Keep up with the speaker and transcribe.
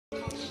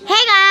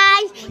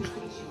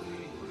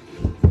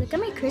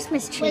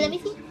Christmas tree. Wait, let me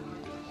see.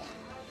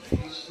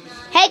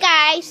 Hey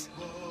guys.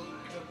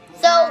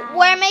 So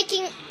we're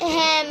making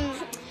him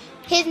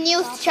his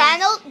new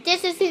channel.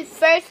 This is his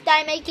first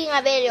time making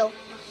a video.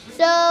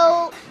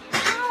 So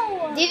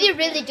did you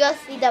really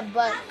just see the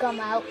butt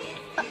come out?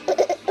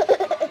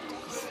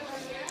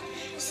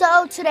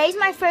 So today's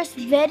my first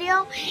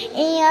video,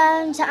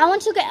 and I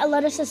want to get a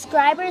lot of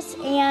subscribers,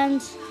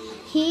 and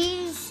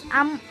he's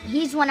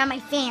one of my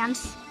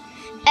fans.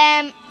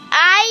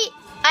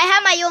 I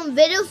have my own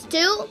videos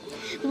too,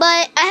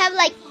 but I have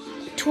like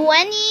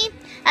 20,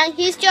 and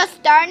he's just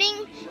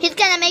starting. He's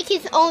gonna make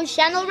his own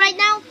channel right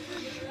now,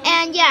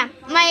 and yeah,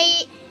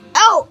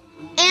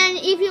 and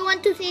if you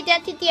want to see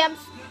DadTTM's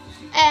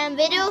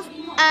videos,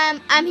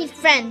 I'm his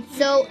friend,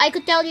 so I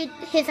could tell you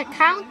his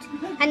account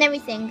and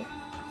everything.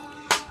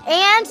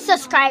 And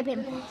subscribe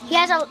him. He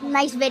has a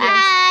nice videos.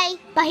 Bye.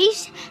 But he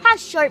has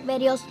short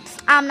videos.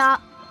 I'm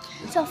not.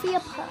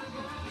 Sophia Puff.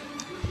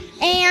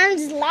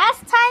 And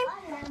last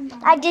time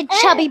I did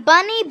Chubby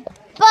Bunny,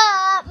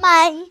 but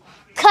my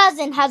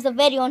cousin has a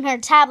video on her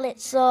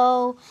tablet,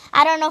 so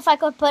I don't know if I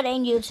could put it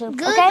in YouTube.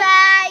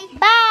 Goodbye. Okay?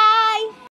 Bye.